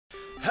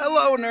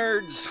Hello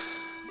nerds!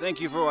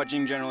 Thank you for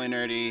watching Generally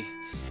Nerdy.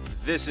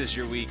 This is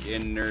your week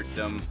in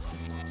Nerdom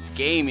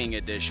gaming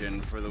edition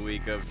for the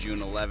week of June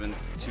 11th,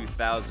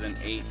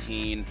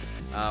 2018.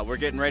 We're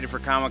getting ready for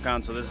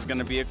Comic-Con, so this is going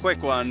to be a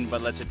quick one,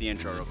 but let's hit the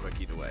intro real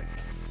quick either way.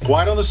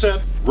 Quiet on the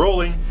set,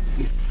 rolling.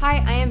 Hi,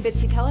 I am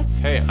Bitsy Telek.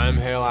 Hey, I'm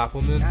Hale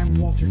Appleman. I'm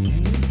Walter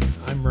Kane.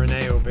 I'm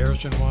Rene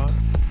Aubergenois.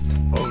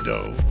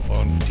 Odo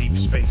on Deep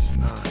Space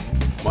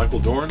Nine. Michael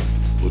Dorn,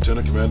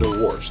 Lieutenant Commander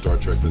Worf, Star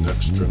Trek The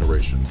Next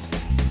Generation.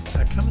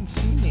 Come and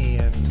see me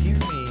and hear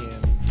me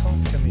and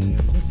talk to me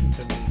and listen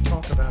to me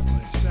talk about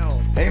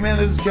myself. Hey man,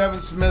 this is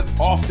Kevin Smith,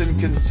 often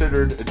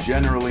considered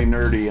generally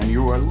nerdy, and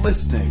you are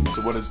listening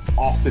to what is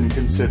often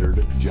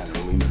considered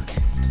generally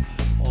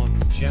nerdy. On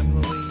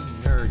Generally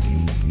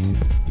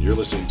Nerdy. You're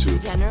listening to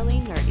Generally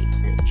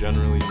Nerdy.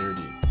 Generally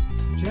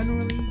nerdy.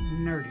 Generally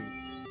Nerdy.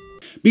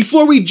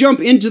 Before we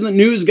jump into the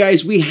news,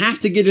 guys, we have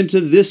to get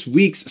into this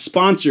week's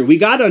sponsor. We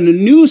got a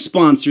new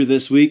sponsor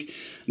this week.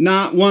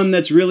 Not one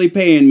that's really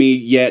paying me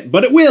yet,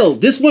 but it will.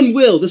 This one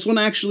will. This one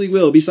actually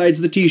will,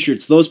 besides the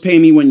t-shirts. Those pay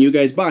me when you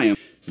guys buy them.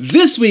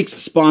 This week's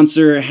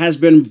sponsor has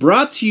been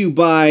brought to you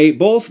by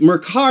both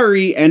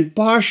Mercari and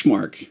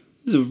Poshmark.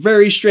 This is a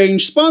very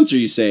strange sponsor,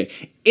 you say.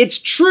 It's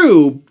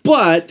true,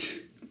 but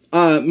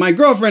my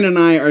girlfriend and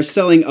I are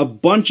selling a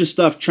bunch of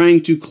stuff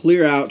trying to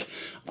clear out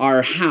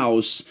our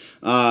house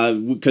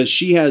because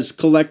she has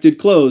collected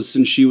clothes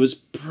since she was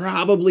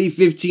probably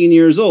 15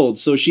 years old.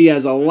 So she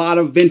has a lot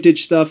of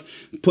vintage stuff,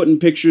 putting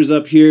pictures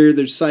up here.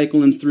 They're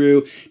cycling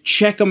through.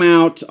 Check them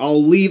out.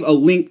 I'll leave a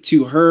link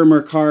to her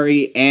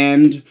Mercari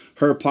and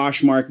her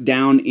Poshmark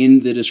down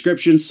in the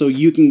description so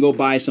you can go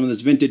buy some of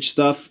this vintage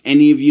stuff.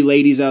 Any of you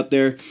ladies out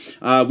there,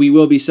 we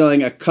will be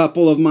selling a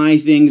couple of my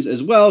things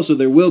as well. So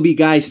there will be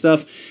guy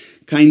stuff.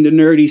 Kind of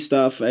nerdy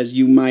stuff, as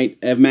you might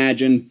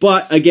imagine.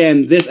 But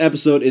again, this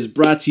episode is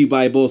brought to you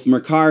by both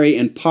Mercari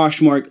and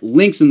Poshmark.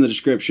 Links in the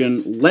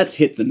description. Let's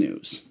hit the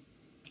news.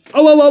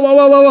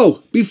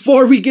 Oh!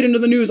 Before we get into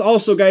the news,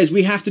 also, guys,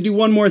 we have to do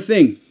one more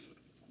thing.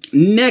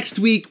 Next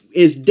week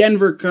is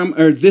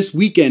this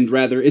weekend,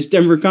 rather, is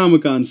Denver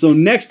Comic-Con. So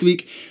next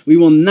week, we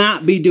will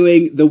not be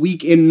doing the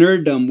Week in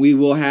Nerdom. We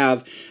will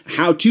have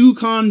how-to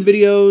con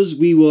videos.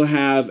 We will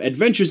have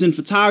adventures in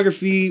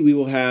photography. We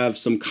will have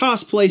some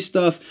cosplay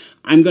stuff.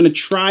 I'm going to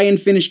try and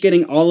finish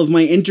getting all of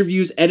my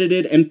interviews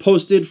edited and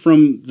posted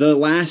from the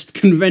last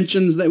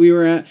conventions that we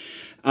were at.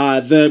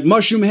 The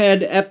Mushroom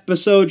Head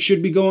episode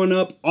should be going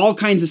up. All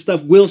kinds of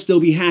stuff will still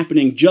be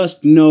happening.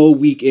 Just no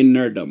Week in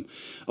Nerdom.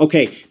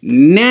 Okay,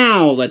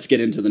 now let's get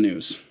into the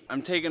news.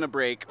 I'm taking a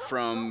break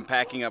from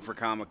packing up for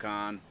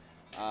Comic-Con.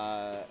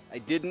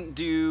 I didn't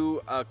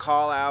do a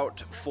call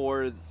out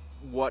for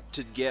what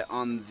to get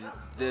on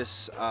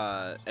this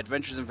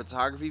Adventures in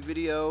Photography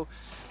video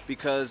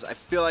because I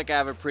feel like I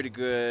have a pretty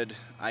good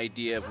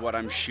idea of what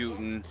I'm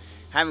shooting.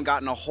 Haven't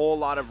gotten a whole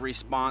lot of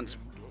response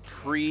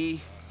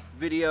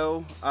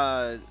pre-video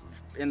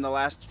in the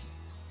last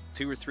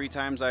 2 or 3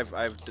 times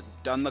I've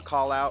done the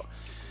call out.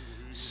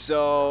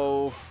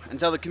 So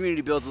until the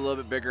community builds a little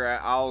bit bigger,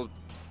 I'll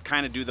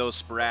kind of do those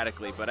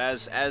sporadically. But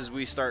as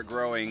we start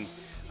growing,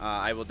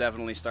 I will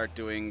definitely start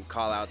doing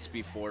call outs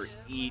before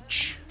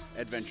each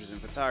Adventures in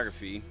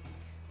Photography.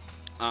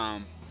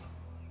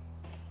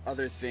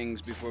 Other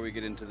things before we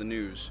get into the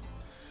news.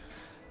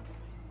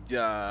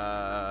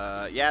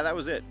 Yeah, that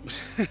was it.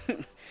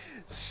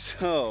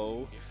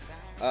 So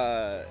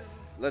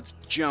let's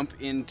jump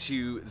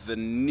into the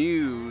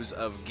news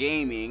of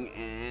gaming,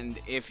 and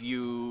if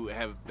you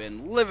have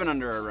been living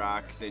under a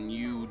rock, then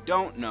you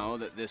don't know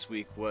that this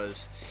week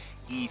was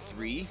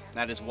E3.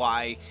 That is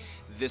why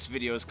this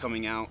video is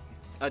coming out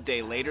a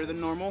day later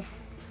than normal.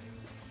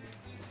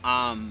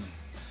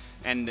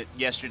 And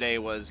yesterday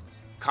was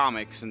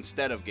comics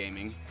instead of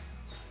gaming.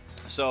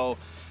 So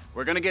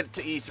we're gonna get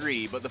to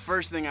E3, but the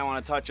first thing I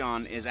want to touch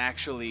on is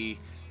actually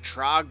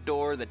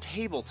Trogdor the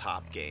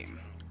Tabletop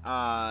game.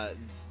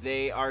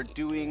 They are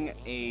doing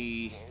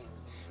I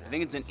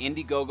think it's an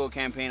Indiegogo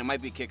campaign. It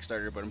might be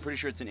Kickstarter, but I'm pretty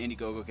sure it's an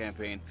Indiegogo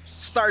campaign.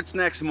 Starts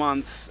next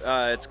month.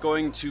 It's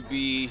going to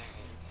be,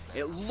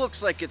 it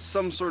looks like it's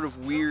some sort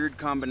of weird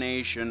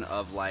combination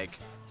of like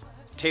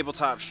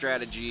tabletop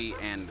strategy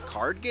and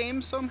card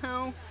game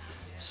somehow.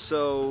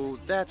 So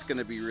that's going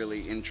to be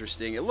really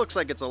interesting. It looks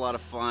like it's a lot of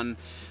fun.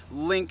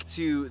 Link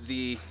to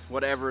the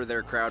whatever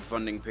their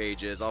crowdfunding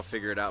page is. I'll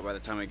figure it out by the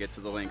time I get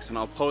to the links, and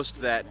I'll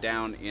post that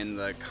down in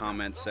the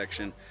comments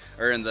section,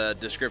 or in the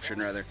description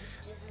rather.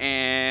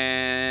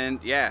 And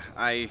yeah,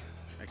 I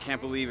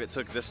can't believe it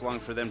took this long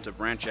for them to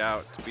branch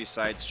out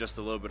besides just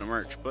a little bit of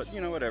merch, but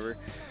you know, whatever.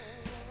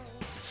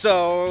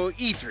 So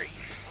E3,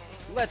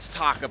 let's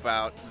talk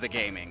about the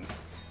gaming.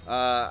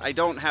 I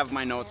don't have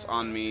my notes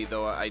on me,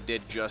 though I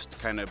did just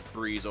kind of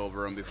breeze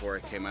over them before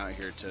I came out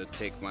here to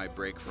take my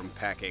break from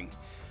packing.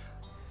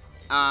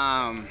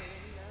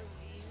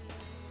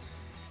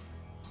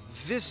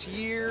 This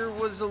year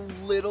was a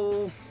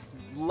little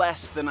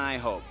less than I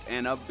hoped,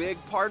 and a big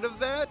part of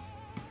that,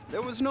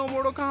 there was no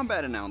Mortal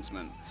Kombat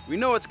announcement. We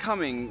know it's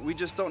coming, we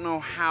just don't know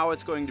how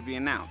it's going to be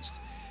announced.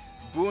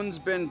 Boon's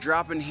been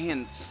dropping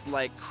hints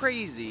like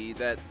crazy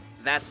that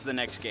that's the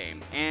next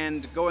game.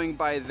 And going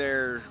by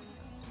their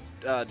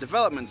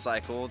development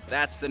cycle,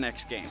 that's the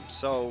next game.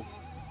 So,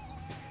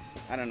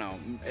 I don't know.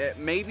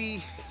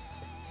 Maybe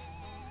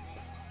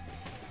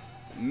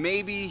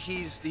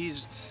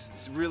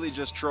he's really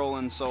just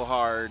trolling so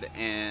hard,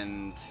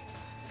 and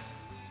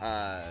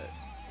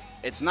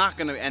it's not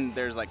gonna. And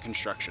there's like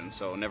construction,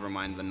 so never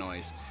mind the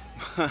noise.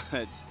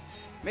 But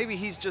maybe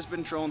he's just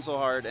been trolling so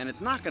hard, and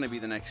it's not gonna be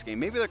the next game.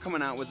 Maybe they're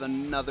coming out with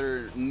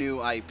another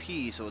new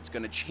IP, so it's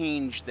gonna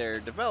change their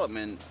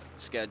development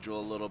schedule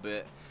a little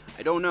bit.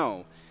 I don't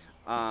know.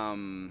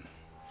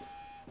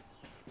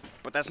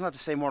 But that's not to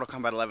say Mortal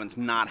Kombat 11's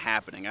not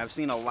happening. I've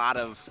seen a lot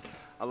of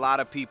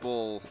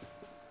people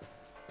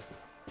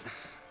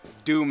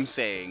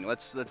doomsaying.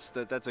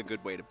 That's a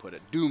good way to put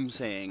it.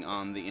 Doomsaying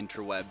on the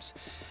interwebs,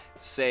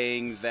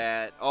 saying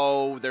that,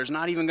 oh, there's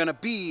not even gonna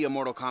be a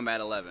Mortal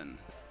Kombat 11.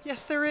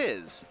 Yes, there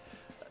is.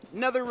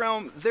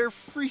 NetherRealm, their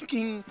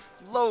freaking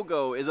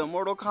logo is a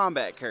Mortal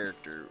Kombat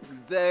character.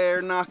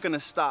 They're not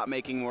gonna stop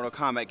making Mortal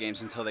Kombat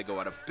games until they go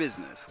out of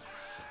business.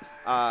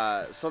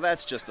 So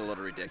that's just a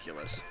little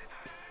ridiculous.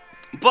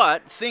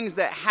 But things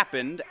that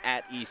happened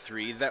at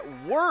E3 that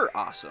were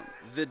awesome.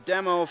 The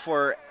demo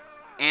for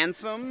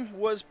Anthem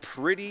was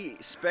pretty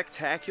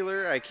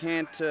spectacular. I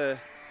can't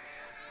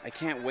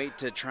wait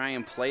to try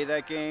and play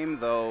that game,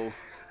 though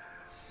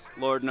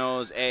Lord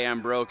knows A,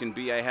 I'm broke, and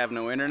B, I have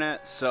no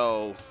internet,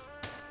 so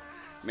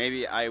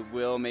maybe I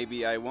will,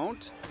 maybe I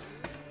won't.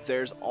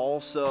 There's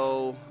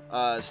also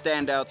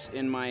standouts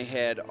in my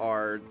head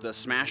are the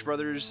Smash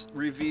Brothers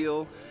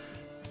reveal.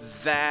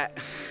 That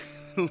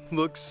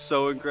looks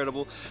so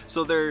incredible.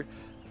 So they're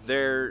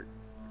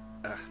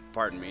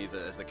pardon me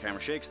as the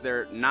camera shakes,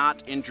 they're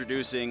not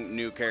introducing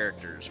new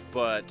characters,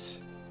 but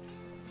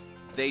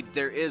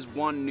there is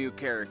one new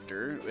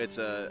character. It's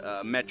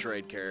a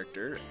Metroid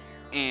character,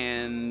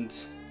 and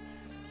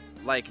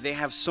like they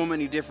have so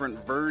many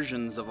different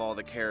versions of all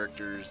the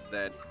characters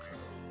that,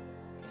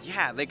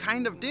 yeah, they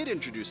kind of did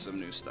introduce some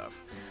new stuff.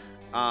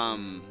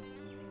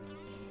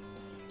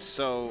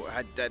 So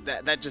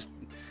that just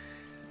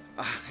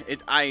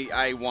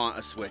I want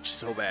a Switch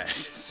so bad.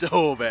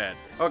 So bad.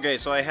 Okay,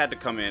 so I had to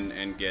come in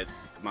and get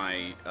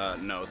my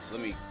notes.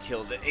 Let me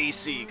kill the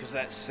AC because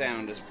that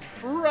sound is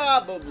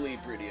probably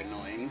pretty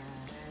annoying.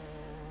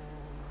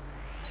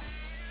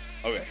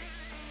 Okay.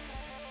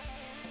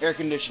 Air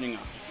conditioning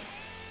off.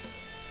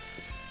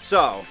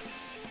 So,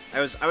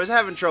 I was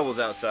having troubles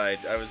outside.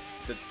 I was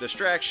the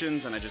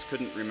distractions, and I just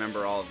couldn't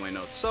remember all of my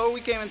notes. So we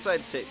came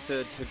inside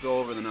to go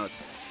over the notes.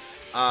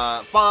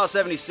 Fallout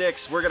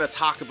 76, we're going to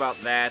talk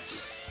about that,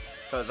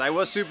 because I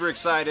was super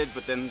excited,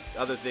 but then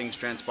other things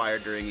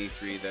transpired during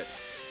E3 that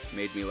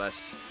made me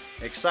less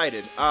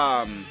excited.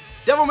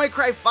 Devil May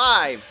Cry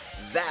 5,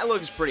 that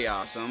looks pretty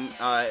awesome.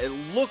 It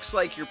looks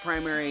like your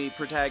primary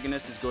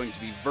protagonist is going to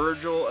be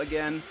Vergil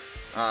again.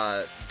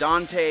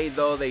 Dante,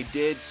 though, they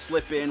did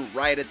slip in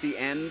right at the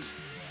end,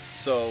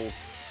 so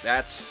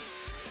that's,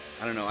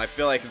 I don't know, I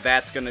feel like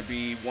that's going to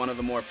be one of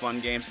the more fun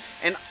games.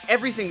 And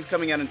everything's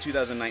coming out in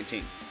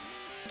 2019.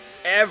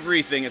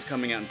 Everything is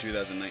coming out in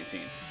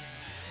 2019.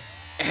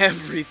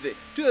 Everything.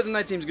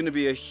 2019 is going to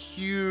be a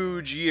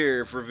huge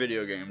year for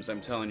video games,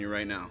 I'm telling you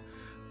right now.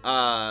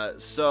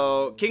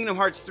 So, Kingdom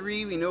Hearts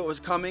 3, we knew it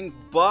was coming,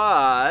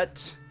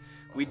 but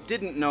we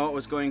didn't know it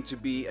was going to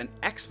be an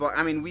Xbox.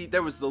 I mean,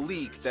 there was the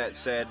leak that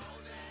said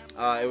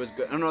it was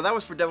good. Oh no, that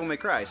was for Devil May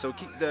Cry. So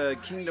the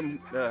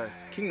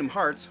Kingdom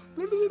Hearts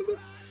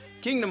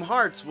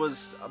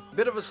was a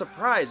bit of a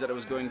surprise that it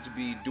was going to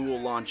be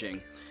dual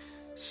launching.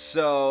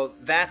 So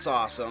that's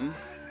awesome.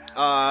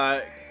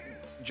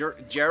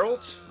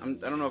 Geralt,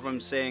 I don't know if I'm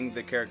saying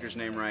the character's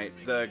name right.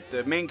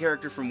 The main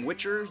character from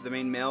Witcher, the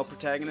main male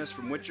protagonist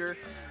from Witcher,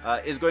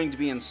 is going to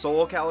be in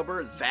Soul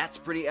Calibur. That's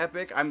pretty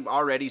epic. I'm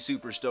already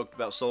super stoked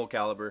about Soul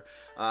Calibur.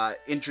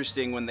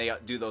 Interesting when they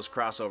do those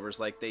crossovers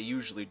like they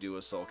usually do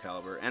with Soul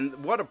Calibur.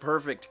 And what a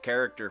perfect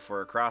character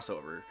for a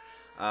crossover.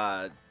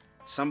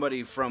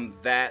 Somebody from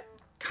that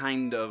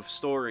kind of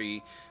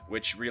story,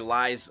 which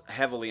relies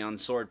heavily on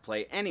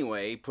swordplay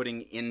anyway,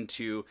 putting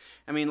into,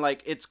 I mean,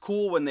 like, it's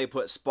cool when they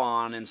put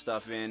Spawn and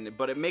stuff in,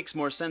 but it makes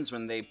more sense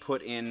when they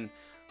put in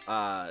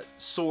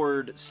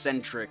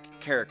sword-centric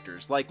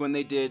characters, like when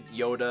they did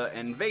Yoda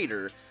and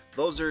Vader.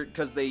 Those are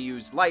because they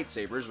use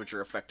lightsabers, which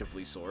are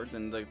effectively swords,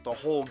 and the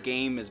whole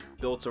game is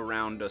built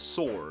around a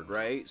sword,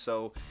 right?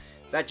 So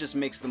that just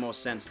makes the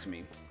most sense to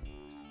me.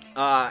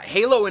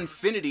 Halo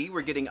Infinity,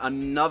 we're getting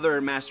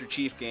another Master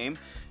Chief game.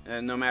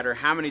 And no matter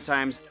how many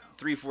times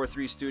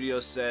 343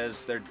 Studios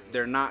says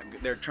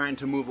they're trying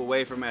to move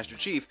away from Master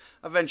Chief,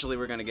 eventually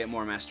we're going to get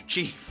more Master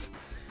Chief.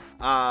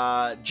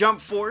 Jump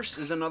Force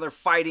is another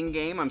fighting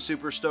game. I'm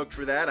super stoked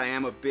for that. I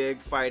am a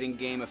big fighting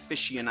game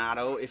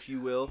aficionado, if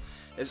you will.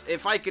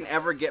 If I can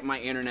ever get my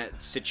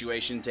internet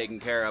situation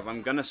taken care of,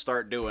 I'm going to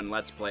start doing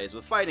Let's Plays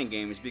with fighting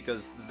games,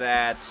 because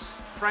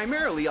that's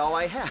primarily all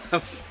I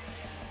have.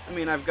 I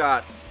mean, I've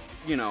got,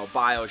 you know,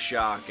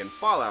 BioShock and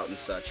Fallout and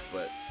such,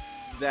 but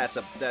that's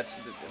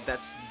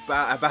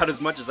about as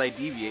much as I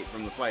deviate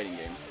from the fighting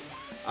game.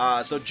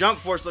 So Jump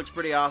Force looks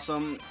pretty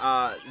awesome,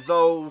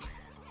 though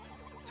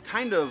it's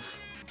kind of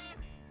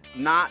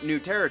not new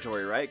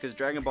territory, right? Because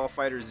Dragonball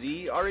Fighter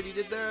Z already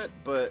did that,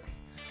 but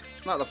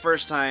it's not the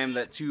first time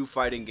that two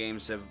fighting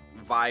games have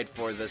vied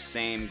for the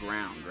same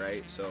ground,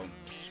 right? So,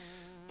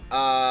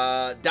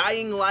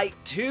 Dying Light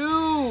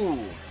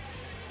 2!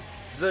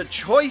 The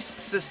choice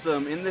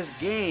system in this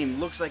game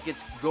looks like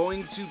it's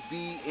going to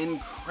be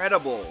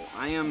incredible.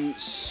 I am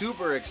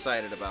super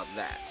excited about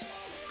that.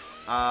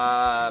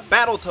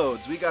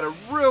 Battletoads. We got a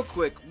real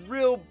quick,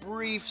 real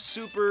brief,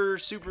 super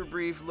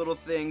brief little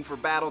thing for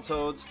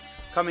Battletoads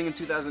coming in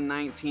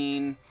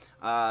 2019.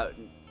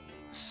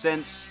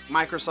 Since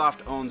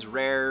Microsoft owns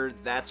Rare,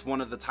 that's one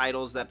of the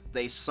titles that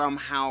they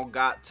somehow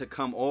got to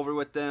come over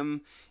with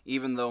them,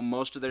 even though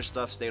most of their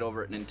stuff stayed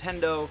over at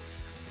Nintendo.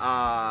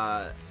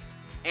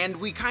 And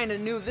we kind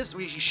of knew this.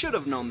 We should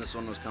have known this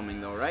one was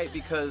coming, though, right?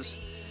 Because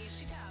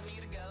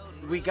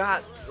we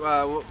got,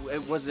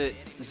 was it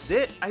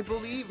Zit, I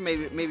believe?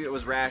 Maybe it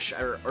was Rash,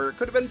 or it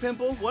could have been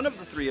Pimple. One of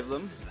the three of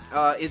them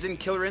is in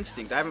Killer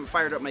Instinct. I haven't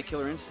fired up my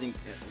Killer Instinct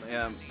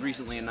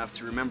recently enough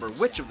to remember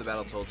which of the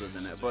Battletoads was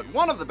in it, but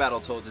one of the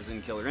Battletoads is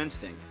in Killer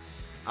Instinct.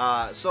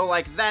 So,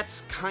 like,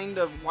 that's kind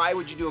of, why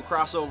would you do a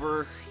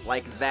crossover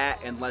like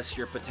that unless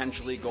you're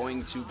potentially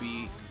going to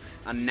be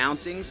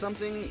announcing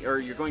something, or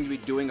you're going to be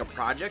doing a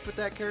project with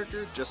that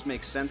character? Just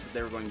makes sense that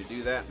they were going to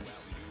do that.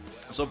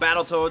 So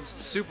Battletoads,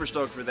 super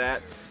stoked for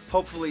that.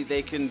 Hopefully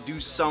they can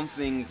do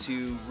something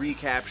to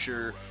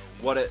recapture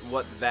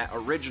what that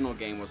original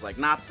game was like.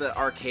 Not the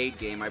arcade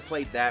game. I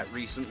played that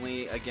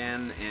recently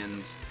again,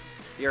 and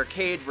the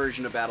arcade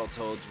version of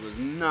Battletoads was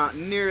not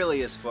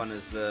nearly as fun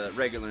as the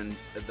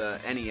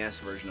NES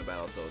version of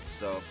Battletoads.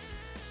 So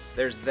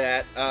there's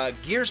that.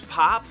 Gears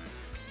Pop.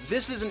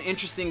 This is an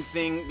interesting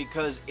thing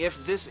because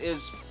if this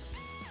is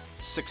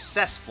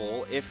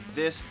successful, if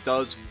this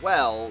does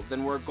well,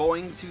 then we're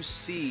going to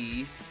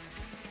see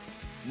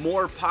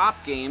more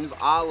pop games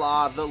a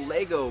la the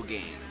Lego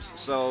games.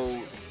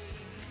 So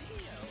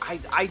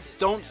I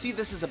don't see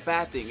this as a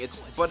bad thing.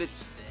 It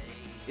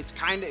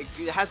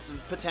has the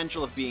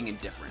potential of being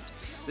indifferent.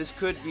 This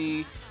could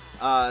be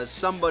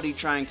somebody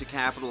trying to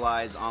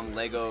capitalize on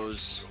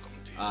Lego's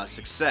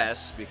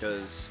success,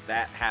 because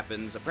that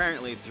happens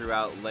apparently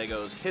throughout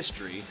Lego's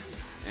history.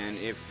 And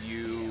if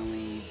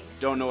you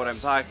don't know what I'm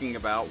talking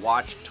about,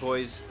 watch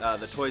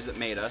The Toys That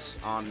Made Us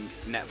on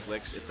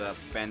Netflix. It's a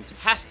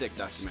fantastic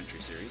documentary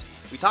series.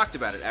 We talked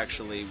about it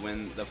actually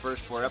when the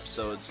first 4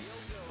 episodes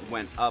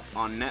went up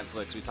on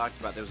Netflix. We talked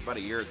about it. It was about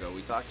a year ago.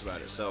 We talked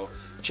about it. So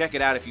check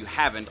it out if you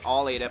haven't.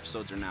 All 8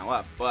 episodes are now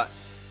up. But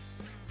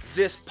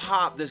this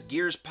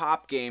Gears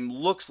Pop game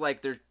looks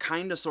like they're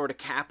kind of sort of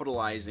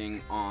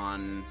capitalizing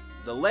on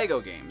the Lego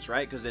games,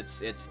 right? Because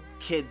it's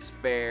kids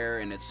fair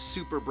and it's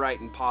super bright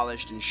and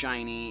polished and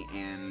shiny,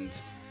 and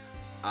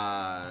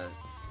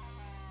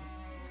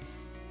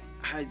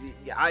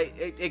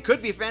it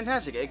could be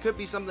fantastic. It could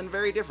be something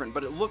very different,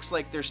 but it looks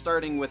like they're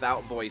starting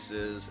without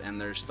voices,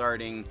 and they're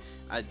starting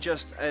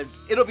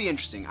it'll be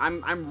interesting.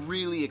 I'm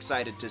really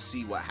excited to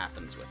see what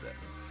happens with it.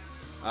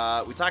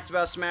 We talked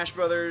about Smash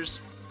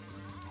Brothers.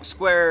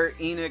 Square,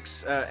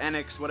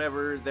 Enix,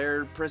 whatever,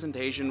 their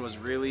presentation was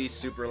really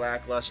super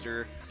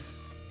lackluster.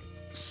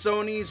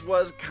 Sony's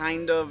was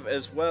kind of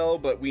as well,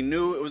 but we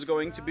knew it was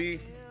going to be.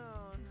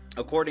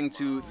 According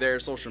to their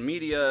social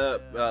media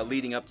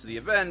leading up to the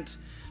event,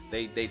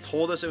 they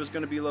told us it was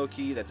going to be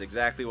low-key. That's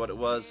exactly what it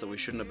was, so we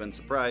shouldn't have been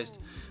surprised.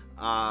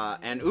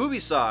 And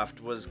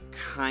Ubisoft was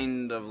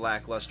kind of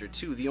lackluster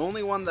too. The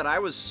only one that I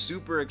was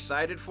super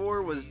excited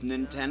for was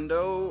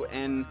Nintendo,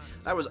 and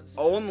that was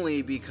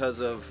only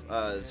because of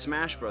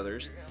Smash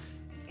Brothers.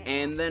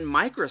 And then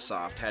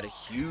Microsoft had a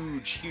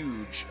huge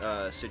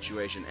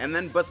situation. And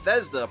then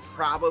Bethesda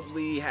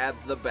probably had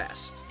the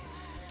best.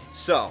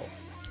 So,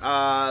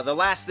 the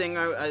last thing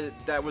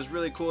that was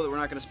really cool that we're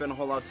not going to spend a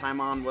whole lot of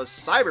time on was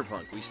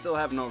CyberPunk. We still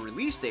have no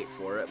release date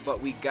for it,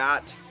 but we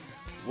got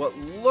what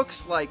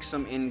looks like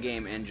some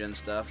in-game engine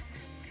stuff.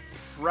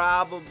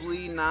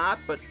 Probably not,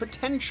 but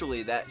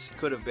potentially that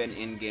could have been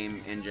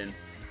in-game engine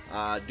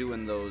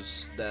doing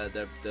those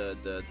the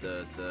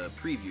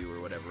preview or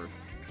whatever.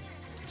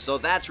 So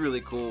that's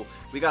really cool.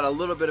 We got a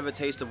little bit of a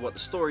taste of what the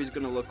story's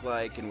going to look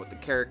like and what the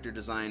character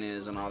design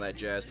is and all that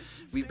jazz.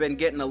 We've been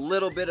getting a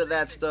little bit of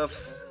that stuff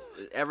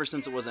ever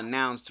since it was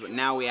announced, but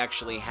now we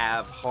actually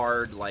have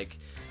hard, like,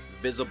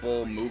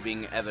 visible,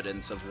 moving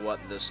evidence of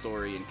what the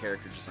story and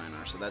character design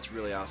are. So that's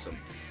really awesome.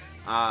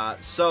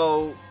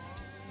 So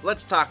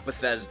let's talk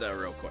Bethesda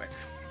real quick.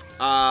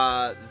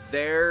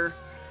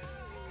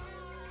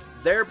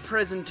 Their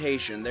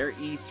presentation, their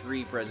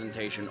E3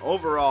 presentation,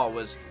 overall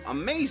was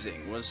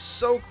amazing, was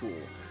so cool.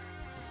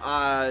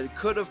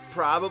 Could have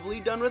probably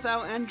done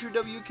without Andrew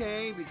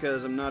WK,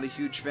 because I'm not a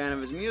huge fan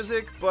of his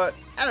music, but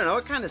I don't know,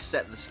 it kind of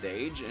set the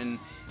stage, and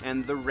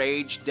the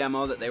Rage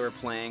demo that they were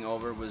playing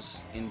over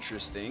was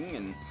interesting,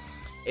 and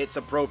It's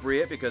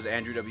appropriate because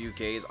Andrew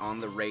WK is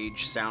on the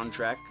Rage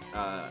soundtrack,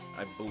 I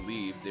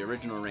believe, the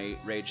original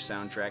Rage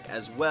soundtrack,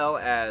 as well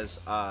as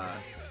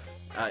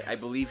I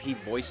believe he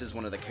voices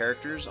one of the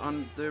characters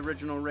on the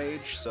original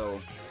Rage,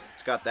 so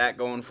it's got that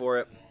going for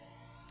it.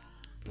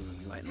 Let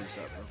me lighten this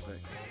up real quick.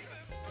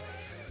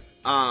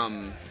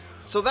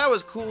 So that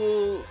was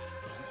cool.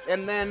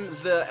 And then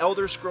the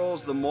Elder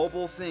Scrolls, the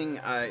mobile thing,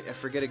 I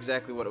forget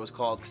exactly what it was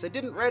called because I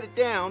didn't write it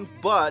down,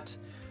 but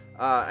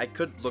I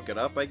could look it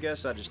up, I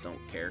guess. I just don't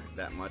care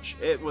that much.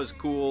 It was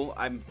cool.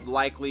 I'm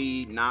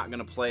likely not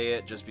going to play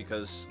it just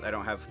because I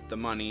don't have the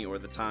money or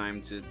the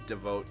time to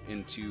devote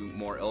into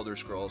more Elder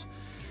Scrolls.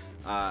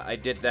 I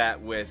did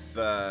that with,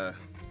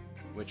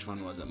 which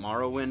one was it?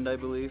 Morrowind, I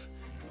believe.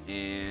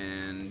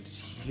 And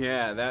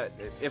yeah, that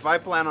if I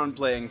plan on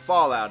playing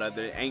Fallout,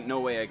 there ain't no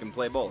way I can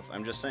play both.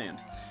 I'm just saying.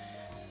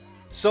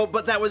 So,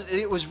 but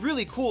it was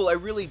really cool. I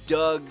really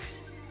dug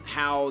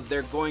how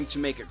they're going to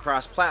make it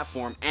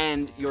cross-platform,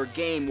 and your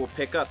game will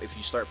pick up if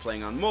you start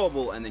playing on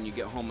mobile and then you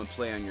get home and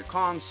play on your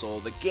console.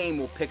 The game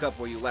will pick up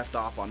where you left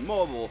off on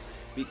mobile,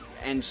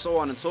 and so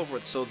on and so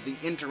forth. So the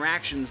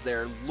interactions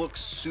there look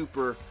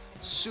super,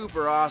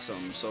 super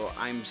awesome. So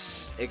I'm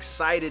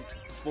excited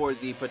for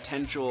the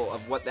potential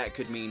of what that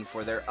could mean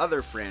for their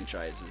other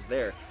franchises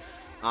there,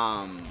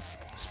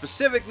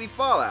 specifically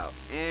Fallout.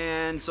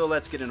 And so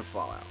let's get into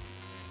Fallout.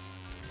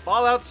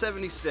 Fallout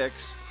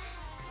 76,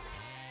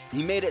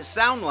 he made it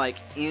sound like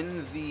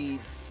in the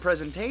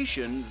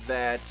presentation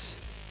that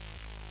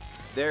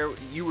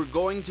you were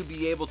going to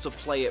be able to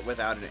play it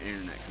without an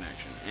internet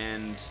connection.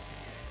 And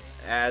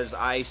as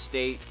I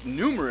state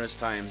numerous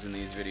times in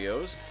these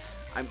videos,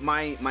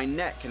 my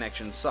net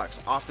connection sucks.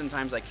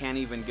 Oftentimes I can't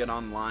even get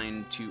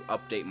online to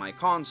update my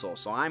console,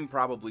 so I'm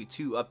probably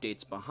 2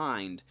 updates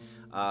behind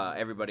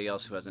everybody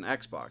else who has an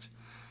Xbox.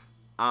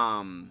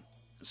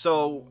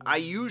 So I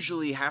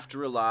usually have to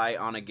rely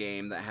on a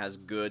game that has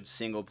good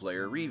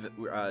single-player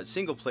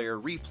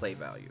replay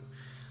value.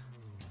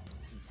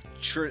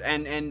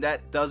 And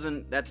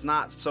that's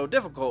not so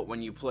difficult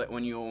when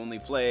you only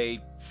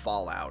play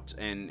Fallout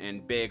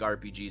and big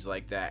RPGs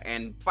like that,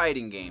 and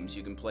fighting games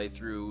you can play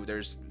through.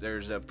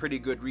 There's a pretty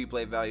good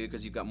replay value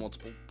because you've got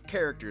multiple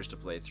characters to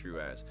play through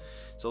as.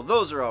 So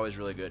those are always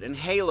really good. And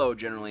Halo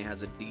generally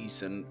has a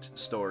decent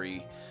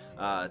story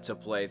to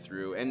play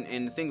through,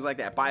 and things like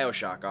that.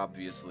 BioShock,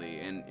 obviously,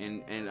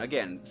 and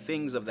again,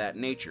 things of that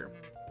nature.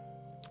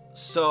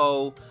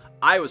 So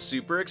I was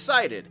super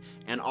excited,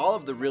 and all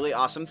of the really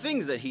awesome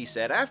things that he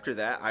said after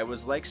that, I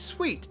was like,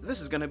 sweet,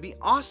 this is gonna be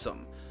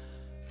awesome.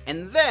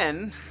 And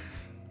then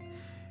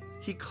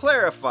he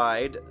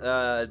clarified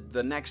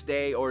the next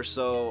day or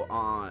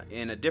so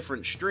in a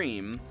different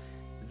stream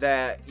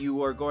that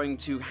you are going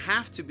to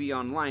have to be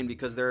online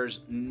because there's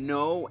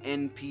no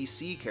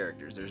NPC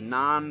characters. There's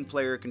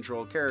non-player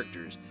control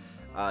characters.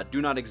 Do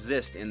not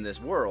exist in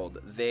this world.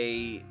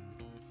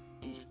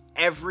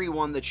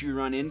 Everyone that you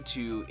run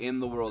into in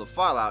the world of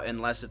Fallout,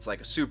 unless it's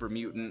like a super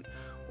mutant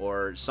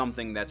or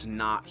something that's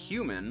not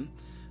human,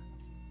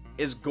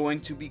 is going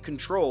to be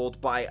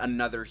controlled by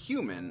another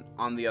human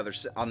on the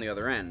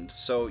other end.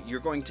 So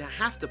you're going to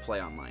have to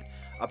play online.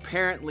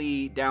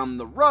 Apparently, down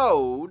the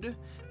road,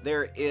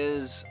 there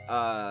is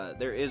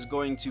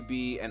going to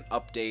be an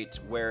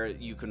update where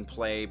you can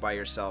play by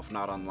yourself,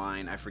 not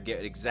online. I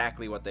forget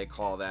exactly what they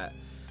call that.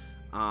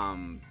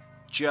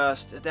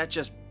 That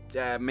just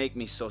make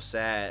me so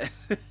sad.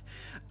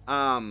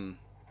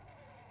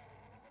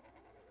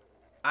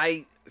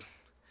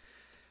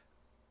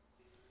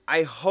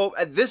 I hope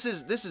this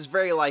is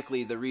very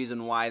likely the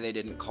reason why they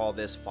didn't call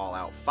this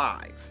Fallout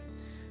 5,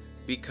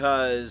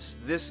 because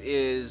this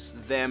is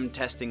them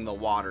testing the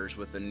waters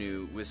with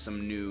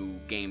some new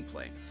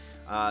gameplay.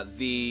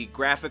 The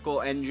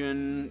graphical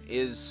engine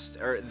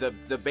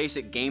the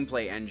basic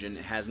gameplay engine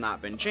has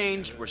not been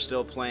changed. We're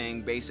still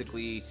playing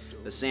basically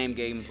the same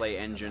gameplay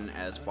engine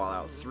as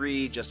Fallout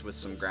 3, just with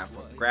some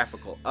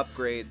graphical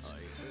upgrades.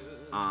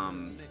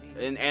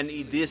 And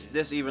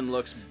this even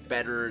looks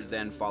better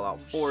than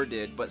Fallout 4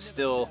 did, but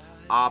still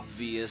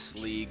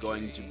obviously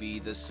going to be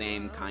the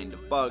same kind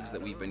of bugs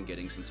that we've been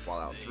getting since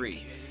Fallout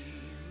 3.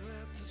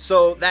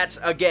 So that's,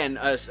 again,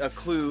 a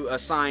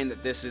sign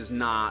that this is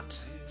not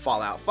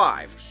Fallout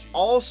 5.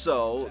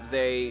 Also,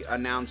 they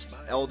announced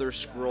Elder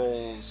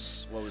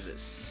Scrolls,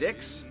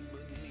 6?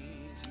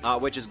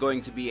 Which is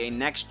going to be a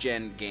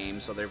next-gen game,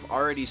 so they've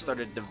already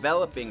started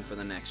developing for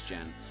the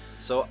next-gen.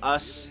 So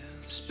us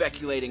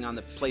speculating on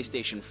the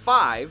PlayStation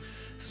 5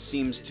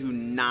 seems to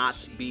not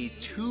be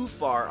too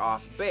far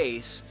off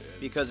base,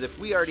 because if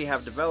we already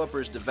have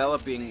developers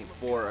developing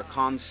for a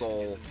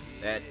console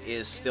that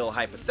is still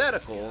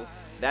hypothetical,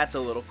 that's a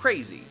little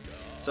crazy.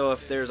 So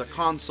if there's a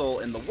console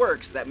in the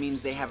works, that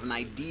means they have an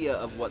idea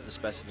of what the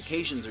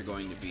specifications are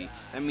going to be.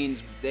 That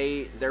means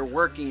they're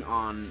working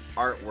on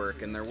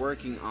artwork, and they're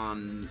working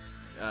on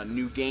a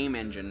new game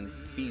engine,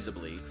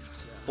 feasibly,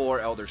 for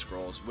Elder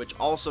Scrolls, which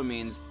also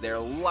means they're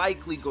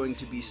likely going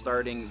to be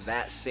starting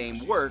that same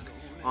work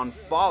on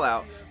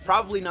Fallout.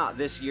 Probably not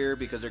this year,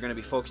 because they're going to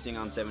be focusing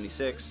on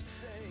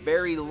 76,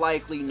 very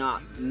likely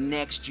not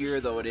next year,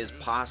 though it is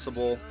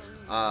possible.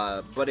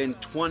 But in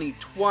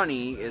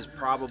 2020 is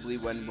probably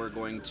when we're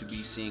going to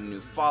be seeing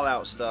new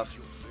Fallout stuff,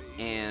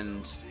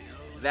 and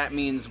that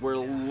means we're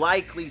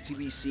likely to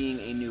be seeing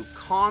a new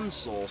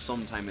console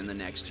sometime in the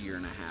next year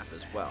and a half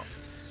as well.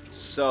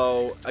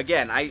 So,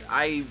 again,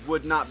 I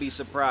would not be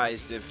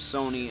surprised if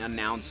Sony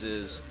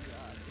announces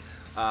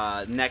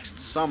next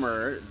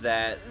summer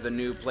that the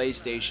new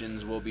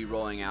PlayStations will be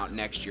rolling out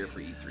next year for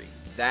E3.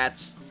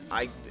 That's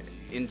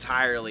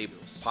entirely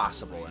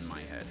possible in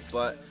my head.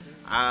 But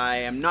I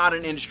am not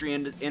an industry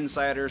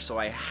insider, so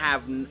I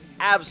have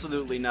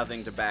absolutely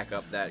nothing to back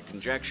up that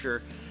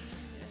conjecture.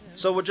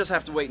 So we'll just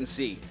have to wait and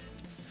see.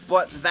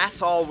 But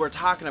that's all we're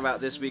talking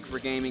about this week for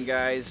gaming,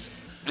 guys.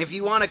 If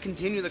you want to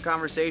continue the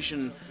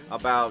conversation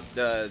about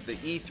the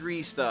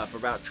E3 stuff,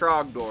 about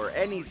Trogdor,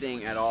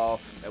 anything at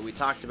all that we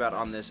talked about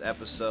on this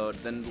episode,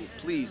 then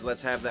please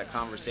let's have that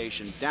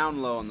conversation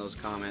down low in those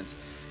comments.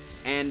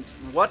 And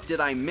what did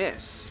I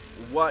miss?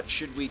 What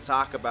should we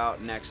talk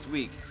about next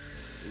week?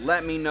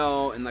 Let me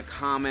know in the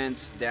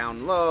comments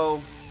down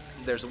low.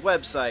 There's a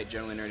website,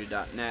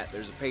 generallynerdy.net.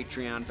 There's a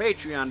Patreon,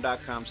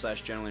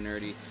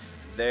 patreon.com/generallynerdy.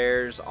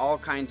 There's all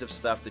kinds of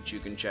stuff that you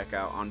can check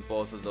out on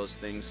both of those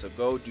things, so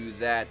go do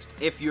that.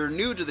 If you're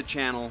new to the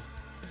channel,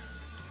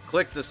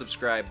 click the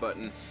subscribe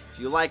button. If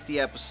you like the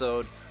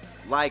episode,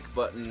 like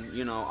button,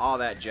 you know, all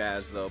that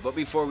jazz though. But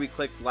before we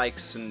click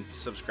likes and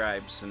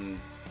subscribes and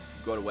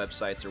go to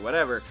websites or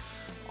whatever,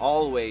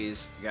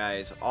 always,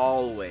 guys,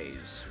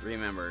 always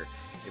remember,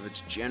 if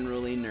it's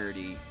generally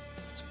nerdy,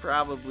 it's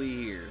probably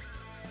here.